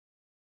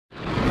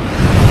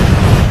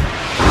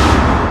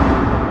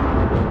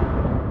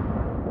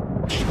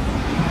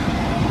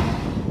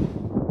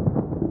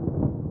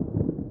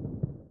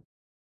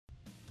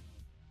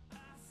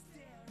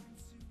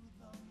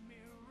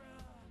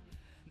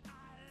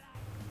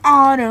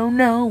I don't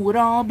know what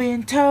I've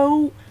been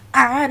told.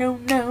 I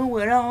don't know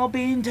what I've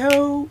been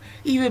told.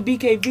 Either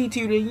BKV2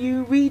 then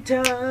you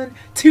return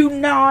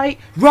tonight,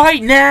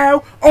 right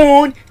now,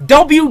 on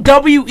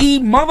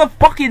WWE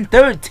motherfucking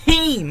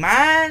 13,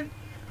 man.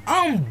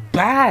 I'm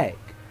back.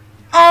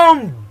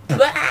 I'm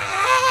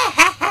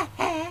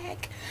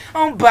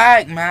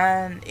back,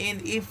 man.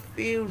 And it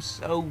feels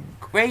so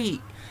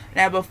great.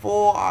 Now,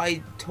 before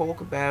I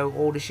talk about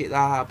all the shit that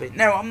happened,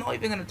 no, I'm not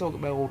even going to talk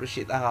about all the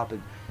shit that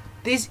happened.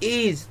 This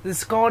is the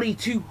Scotty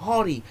to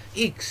Hotty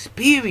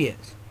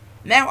experience.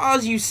 Now,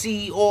 as you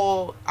see,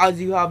 or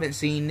as you haven't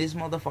seen, this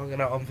motherfucker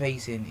that I'm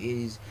facing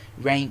is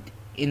ranked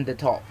in the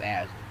top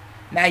 1,000.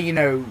 Now, you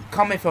know,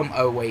 coming from,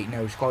 oh wait,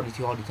 no, Scotty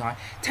to Hotty time,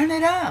 turn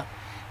it up.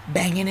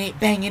 Banging it,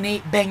 banging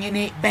it, banging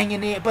it,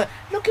 banging it. But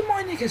look at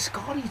my nigga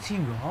Scotty to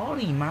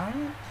Hotty,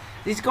 man.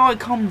 This guy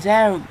comes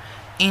out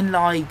in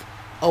like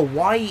a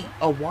white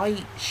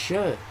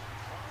shirt,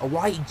 a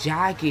white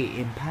jacket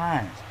and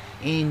pants.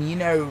 And, you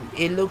know,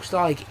 it looks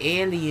like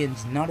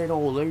aliens nutted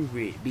all over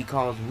it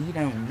because we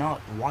don't nut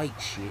white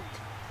shit.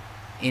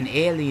 And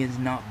aliens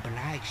nut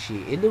black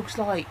shit. It looks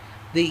like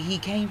he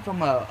came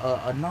from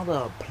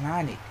another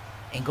planet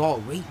and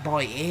got raped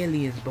by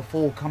aliens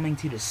before coming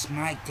to the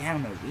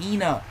SmackDown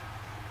arena.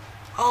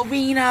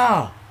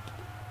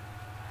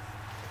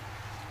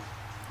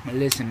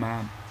 Listen,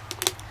 man.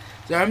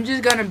 So I'm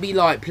just gonna be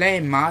like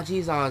playing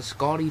matches as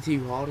Scotty to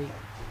Hotty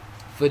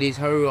for this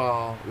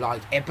whole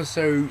like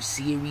episode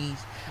series.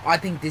 I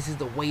think this is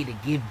the way to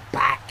give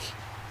back.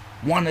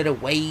 One of the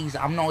ways.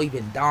 I'm not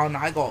even done.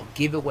 I got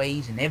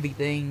giveaways and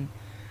everything.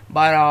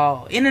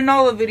 But in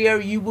another video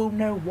you will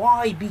know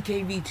why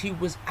BKV2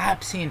 was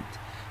absent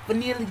for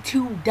nearly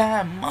 2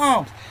 damn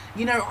months.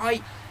 You know,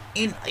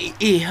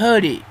 it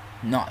hurt it.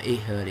 Not it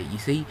hurt it, you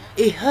see?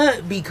 It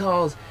hurt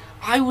because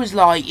I was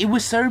like, it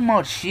was so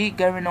much shit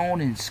going on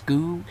in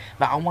school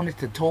that I wanted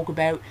to talk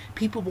about.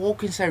 People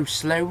walking so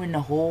slow in the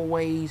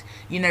hallways.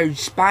 You know,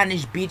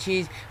 Spanish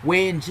bitches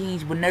wearing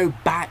jeans with no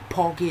back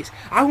pockets.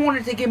 I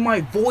wanted to get my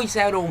voice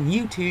out on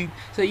YouTube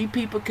so you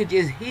people could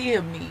just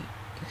hear me.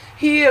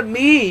 Hear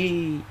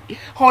me.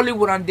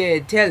 Hollywood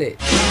Undead, tell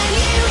it.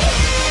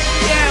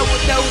 Yeah,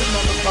 what those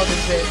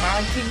motherfuckers said,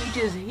 man. Can you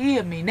just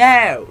hear me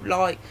now?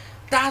 Like,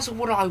 that's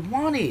what I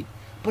wanted.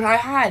 But I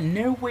had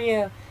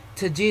nowhere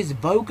to just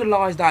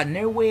vocalize that,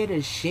 nowhere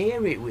to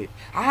share it with.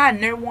 I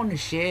had no one to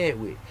share it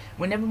with.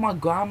 Whenever my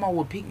grandma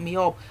would pick me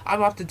up, I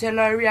would have to tell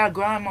her, yeah,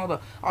 grandmother,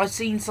 I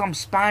seen some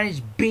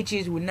Spanish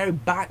bitches with no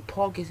back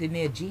pockets in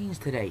their jeans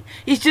today.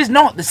 It's just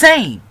not the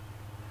same.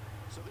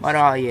 But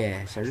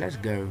yeah, so let's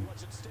go.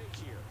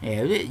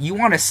 Yeah, you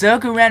want to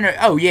circle around her?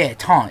 Oh yeah,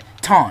 taunt.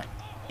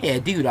 Yeah,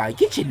 dude,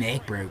 get your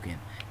neck broken.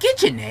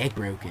 Get your neck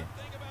broken.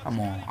 Come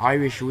on,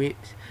 Irish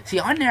whips. See,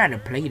 I know how to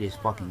play this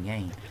fucking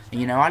game. And,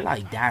 you know, I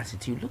like dancing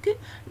too. Look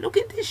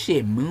at this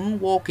shit.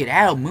 Moonwalk it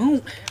out.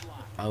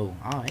 Oh,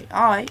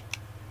 alright.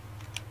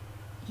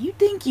 You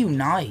think you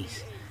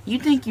nice. You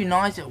think you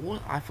nice.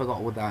 What? I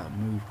forgot what that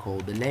move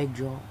called. The leg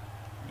drop.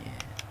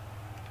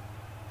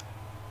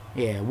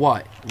 Yeah,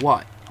 what?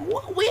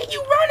 Where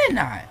you running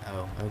at?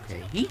 Oh,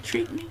 okay. He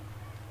tricked me.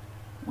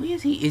 Where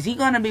is he? Is he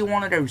gonna be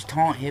one of those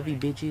taunt heavy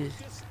bitches?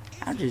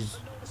 I just...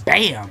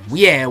 Bam.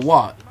 Yeah,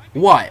 what?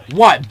 What,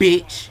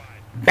 bitch?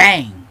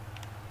 Bang.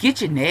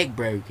 Get your neck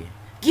broken.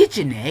 Get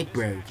your neck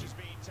broken.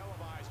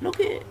 Look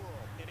at...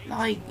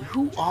 Like,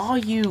 who are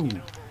you?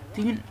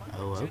 Do you...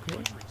 Oh,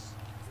 okay.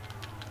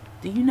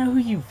 Do you know who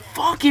you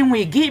fucking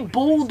with? Get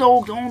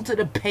bulldogged onto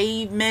the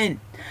pavement.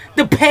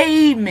 The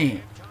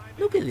pavement.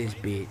 Look at this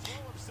bitch.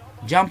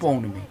 Jump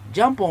onto me.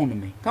 Jump onto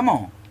me. Come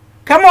on.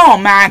 Come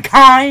on,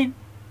 mankind.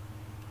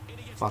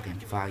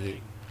 Fucking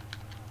faggot.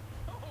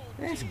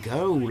 Let's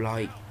go.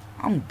 Like,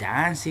 I'm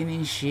dancing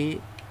and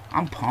shit.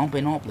 I'm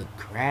pumping up the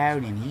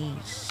crowd and he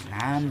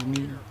slams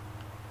me.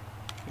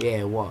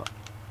 Yeah, what?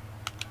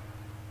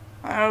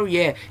 Oh,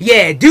 yeah.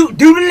 Yeah, do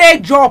the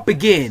leg drop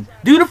again.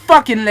 Do the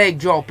fucking leg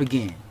drop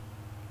again.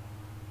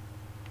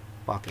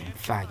 Fucking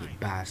faggot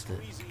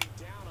bastard.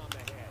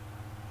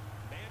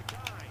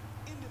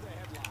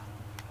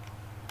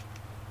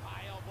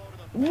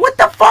 What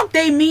the fuck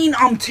they mean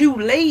I'm too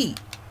late?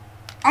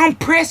 I'm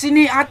pressing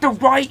it at the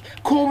right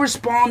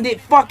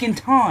correspondent fucking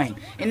time.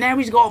 And now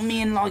he's got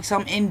me in like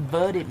some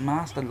inverted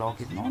master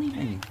lock. It's not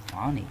even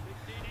funny.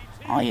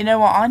 Oh, you know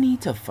what? I need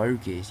to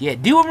focus. Yeah,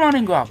 do a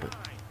running grabber.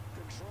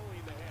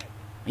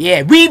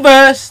 Yeah,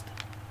 reversed.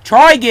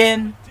 Try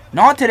again.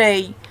 Not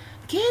today.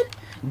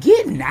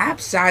 Get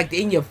knapsacked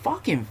in your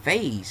fucking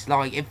face.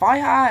 Like, if I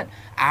had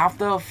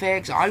After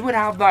Effects, I would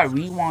have that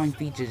rewind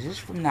feature just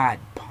from that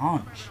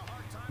punch.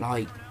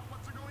 Like...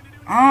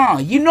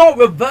 you're not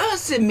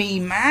reversing me,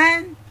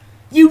 man.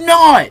 You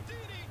not.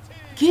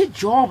 Get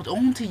dropped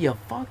onto your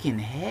fucking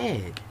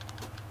head.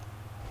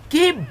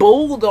 Get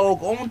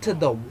bulldog onto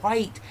the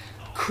white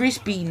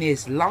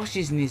crispiness,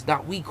 lusciousness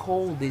that we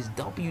call this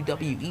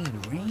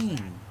WWE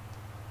ring.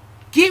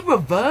 Get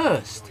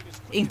reversed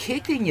and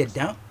kicked in your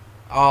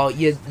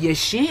your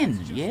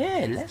shin.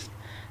 Yeah,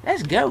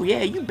 let's go.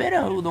 Yeah, you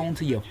better hold on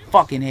to your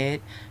fucking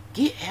head.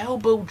 Get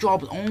elbow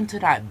drops onto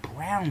that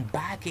brown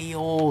back of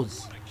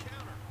yours.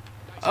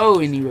 Oh,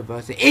 and he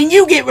reversed it. And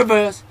you get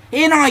reversed.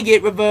 And I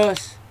get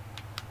reversed.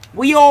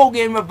 We all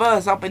getting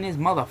reversed up in this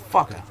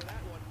motherfucker.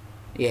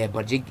 Yeah,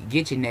 but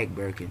get your neck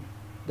broken.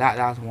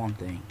 That's one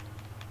thing.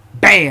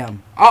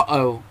 Bam.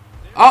 Uh-oh.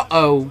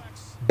 Uh-oh.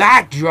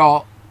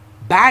 Backdrop.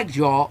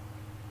 Backdrop.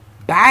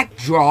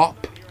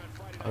 Backdrop.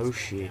 Oh,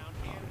 shit.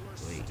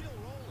 Oh, wait.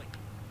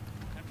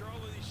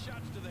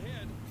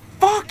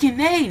 Fucking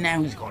A.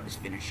 Now he's got his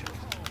finisher.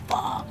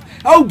 Fuck.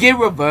 Oh, get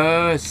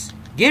reversed.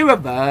 Get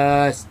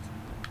reversed.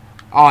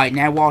 Alright,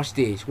 now watch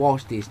this.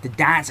 Watch this. The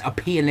dance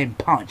appealing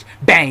punch.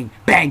 Bang.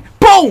 Bang.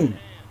 Boom.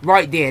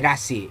 Right there.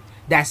 That's it.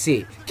 That's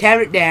it.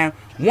 Carry it down.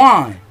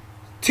 1,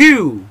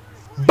 2.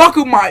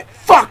 Buckle my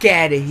fuck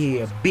out of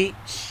here,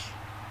 bitch.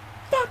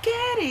 Fuck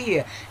out of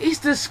here. It's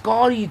the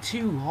Scotty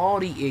 2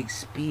 Hotty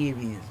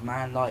experience,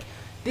 man. Like,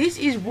 this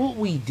is what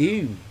we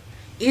do.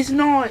 It's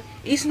not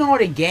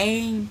a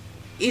game.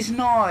 It's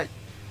not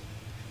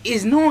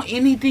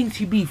anything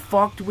to be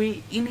fucked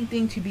with,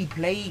 anything to be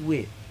played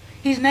with.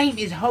 His name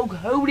is Hulk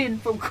Hogan,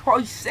 for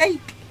Christ's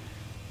sake.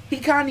 He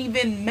can't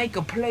even make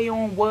a play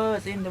on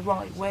words in the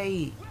right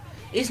way.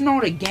 It's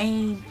not a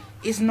game.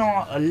 It's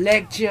not a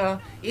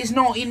lecture. It's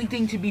not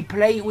anything to be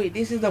played with.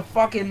 This is a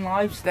fucking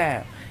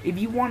lifestyle. If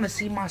you want to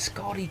see my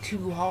Scotty 2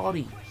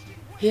 Hotty,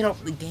 hit up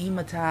the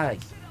gamer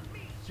tag.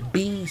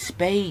 B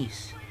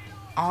space.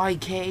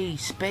 IK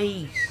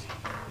space.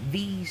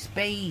 V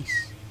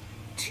space.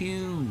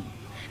 2.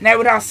 Now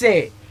what I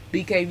said,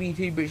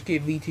 BKV2, British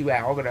Kid V2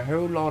 out. I got a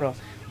whole lot of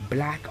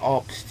Black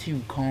Ops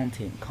 2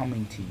 content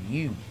coming to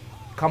you.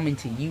 Coming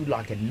to you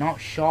like a nut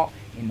shot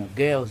in a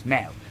girl's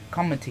mouth.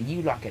 Coming to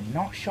you like a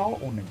nut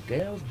shot on a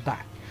girl's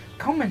back.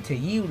 Coming to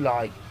you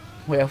like,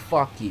 well,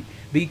 fuck you.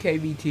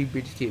 BKV2,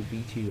 British Kid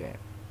V2 out.